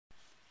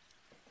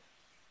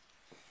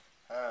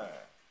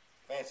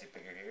chassis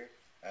picker here.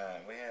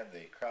 We have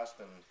the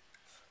Crosman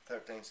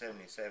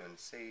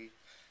 1377C.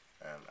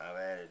 I've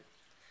added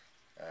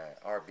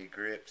RB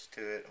grips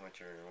to it,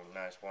 which are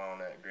nice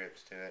walnut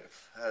grips to it.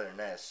 Other than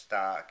that, it's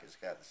stock. It's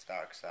got the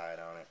stock sight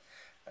on it.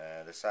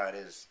 The sight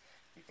is,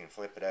 you can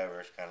flip it over.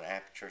 It's kind of an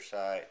aperture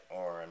sight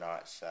or a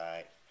notch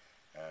sight,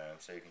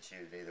 so you can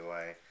shoot it either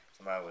way.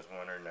 Somebody was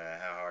wondering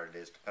how hard it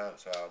is to pump,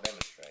 so I'll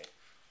demonstrate.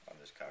 I'll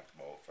just cock the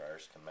bolt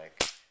first to make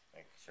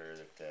sure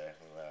that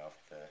we let off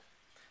the.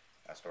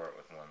 I start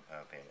with one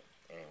pump in it.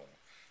 Anyway,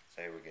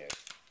 so here we go.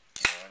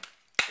 1,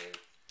 2,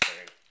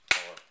 3,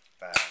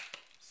 4, 5,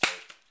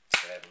 6,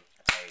 7,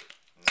 8,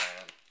 9,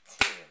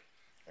 10.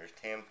 There's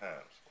 10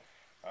 pumps.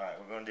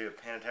 Alright, we're going to do a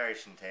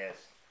penetration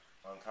test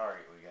on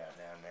target we got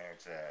down there.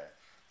 It's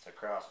a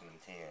Crosman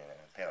 10,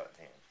 a pellet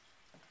 10.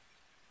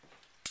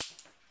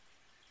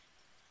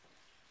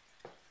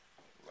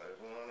 Load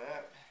one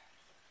up.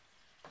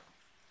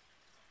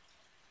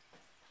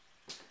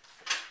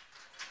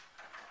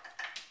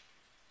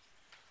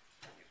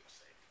 Get my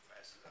safety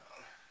glasses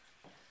on.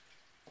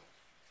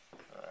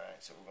 Alright,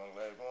 so we're going to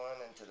load one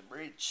into the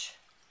breech.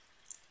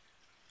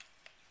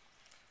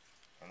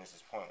 And this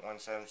is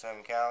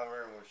 .177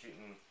 caliber, and we're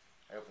shooting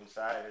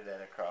open-sided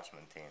at a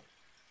Crosman 10.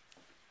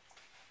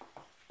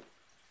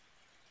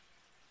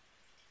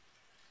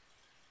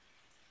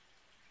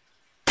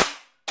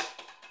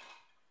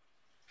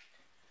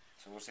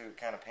 So we'll see what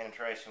kind of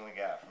penetration we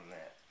got from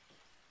that.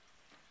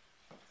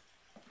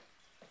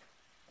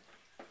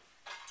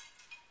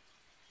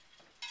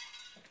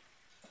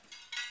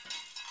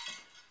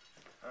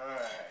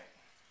 Alright.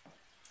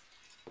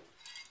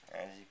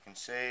 As you can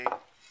see,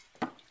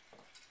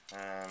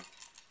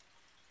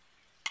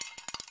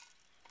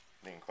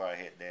 didn't quite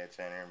hit dead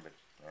center, but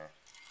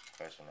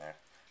close enough.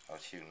 I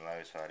was shooting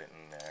low, so I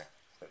didn't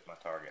clip my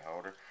target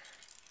holder.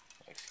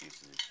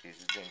 Excuses.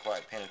 Didn't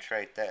quite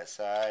penetrate that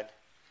side.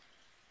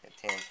 Hit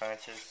 10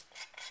 punches,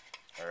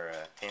 or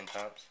 10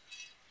 pumps.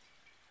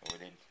 We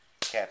did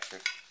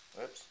capture.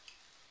 Whoops.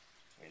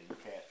 We did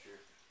capture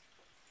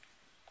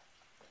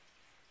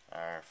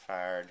our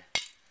fired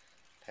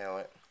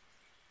pellet.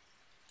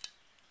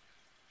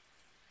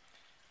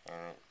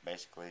 And it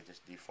basically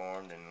just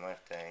deformed and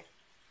left a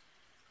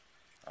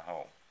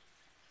hole,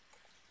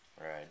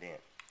 or a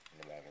dent in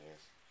the back of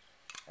this.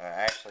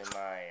 Actually,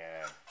 my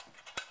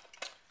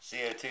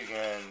CO2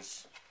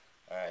 guns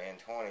in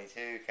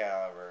 .22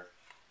 caliber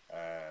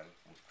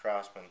with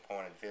Crosman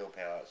pointed field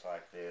pellets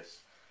like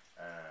this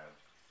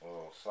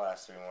will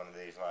slice through one of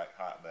these like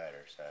hot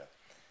butter.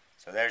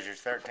 So there's your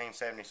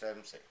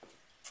 1377C.